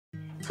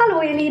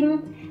Hallo ihr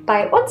Lieben,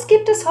 bei uns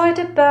gibt es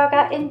heute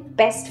Burger in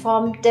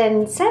Bestform,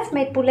 denn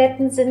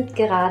Selfmade-Buletten sind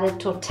gerade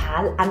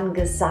total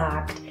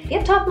angesagt.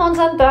 Wir toppen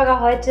unseren Burger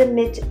heute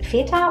mit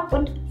Feta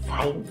und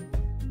Feigen.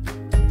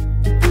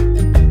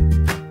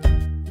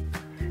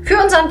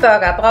 Für unseren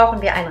Burger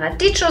brauchen wir einen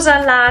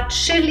Radicchio-Salat,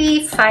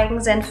 Chili,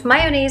 Feigensenf,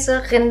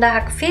 Mayonnaise,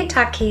 Rinderhack,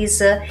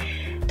 Feta-Käse.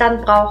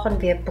 Dann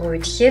brauchen wir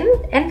Brötchen.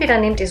 Entweder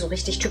nehmt ihr so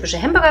richtig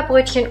typische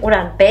Hamburgerbrötchen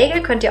oder ein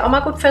Bagel, könnt ihr auch mal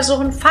gut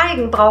versuchen.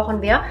 Feigen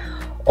brauchen wir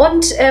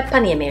und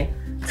Paniermehl.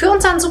 Für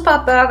unseren Super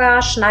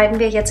Burger schneiden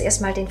wir jetzt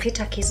erstmal den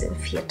Feta-Käse in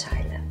 4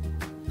 Teile.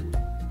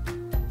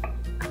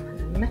 Einmal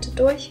in die Mitte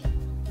durch.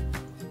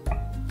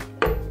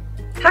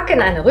 Hack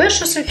in eine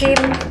Rührschüssel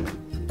geben.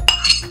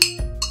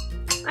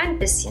 Ein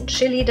bisschen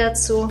Chili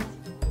dazu.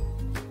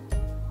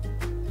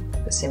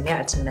 Ein bisschen mehr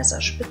als eine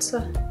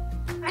Messerspitze.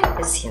 Ein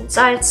bisschen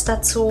Salz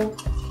dazu.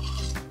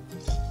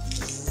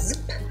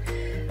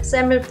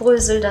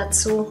 Semmelbrösel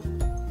dazu.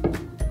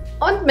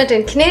 Und mit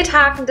den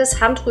Knethaken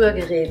des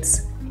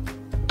Handrührgeräts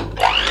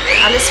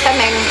alles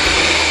vermengen.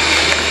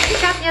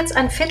 Ich habe jetzt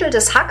ein Viertel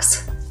des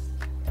Hacks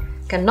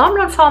genommen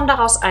und forme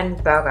daraus einen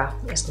Burger.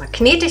 Erstmal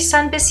knete ich es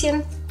ein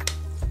bisschen.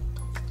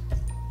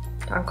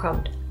 Dann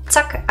kommt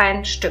zack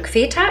ein Stück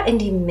Feta in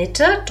die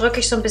Mitte,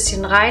 drücke ich so ein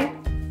bisschen rein,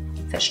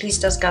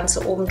 verschließe das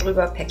Ganze oben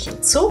drüber,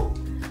 Päckchen zu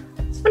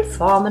und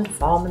formen,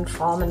 formen,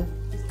 formen.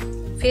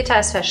 Feta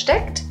ist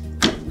versteckt.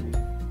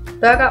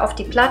 Burger auf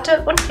die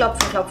Platte und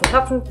klopfen, klopfen,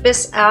 klopfen,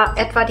 bis er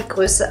etwa die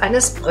Größe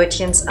eines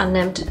Brötchens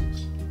annimmt.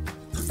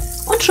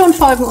 Und schon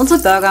folgen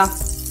unsere Burger.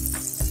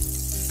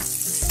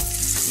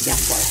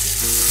 Jawohl.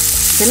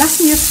 Wir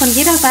lassen jetzt von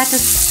jeder Seite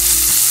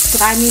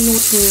 3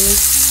 Minuten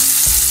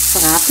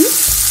braten.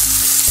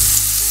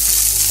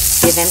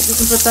 Wir wenden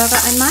unsere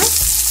Burger einmal.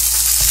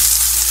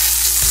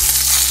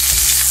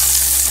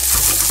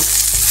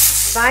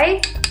 2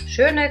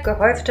 schöne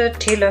gehäufte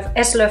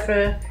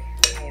Esslöffel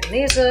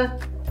Mayonnaise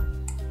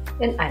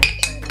in eine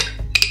kleine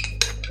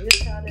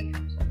Rührschale,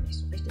 nicht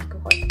so richtig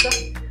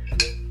gehäuft.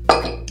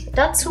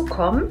 Dazu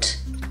kommen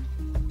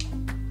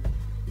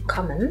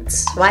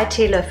 2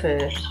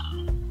 Teelöffel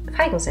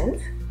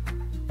Feigensenf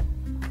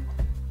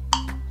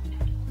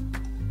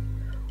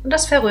und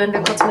das verrühren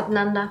wir kurz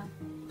miteinander.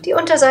 Die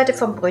Unterseite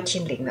vom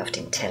Brötchen legen wir auf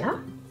den Teller,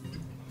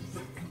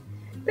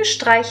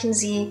 bestreichen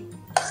sie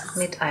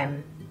mit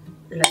einem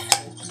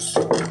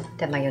Löffel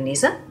der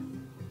Mayonnaise.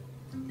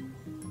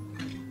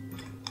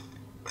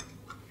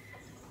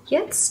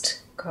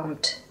 Jetzt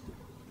kommt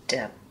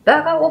der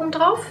Burger oben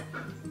drauf.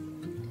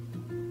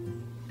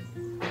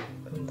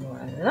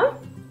 Voilà.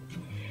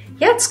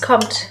 Jetzt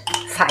kommt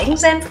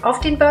Feigensenf auf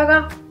den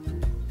Burger.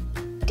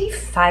 Die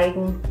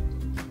Feigen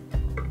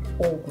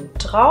oben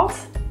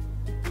drauf.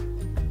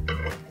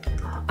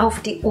 Auf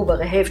die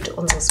obere Hälfte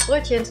unseres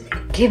Brötchens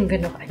geben wir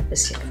noch ein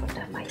bisschen von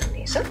der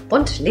Mayonnaise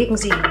und legen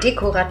sie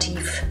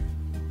dekorativ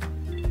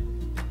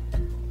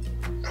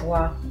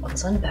vor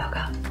unseren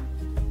Burger.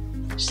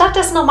 Statt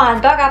des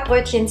normalen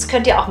Burgerbrötchens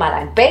könnt ihr auch mal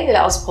ein Bagel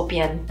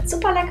ausprobieren.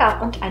 Super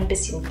lecker und ein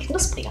bisschen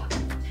knuspriger.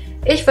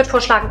 Ich würde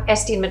vorschlagen,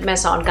 esst ihn mit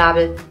Messer und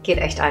Gabel. Geht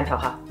echt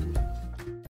einfacher.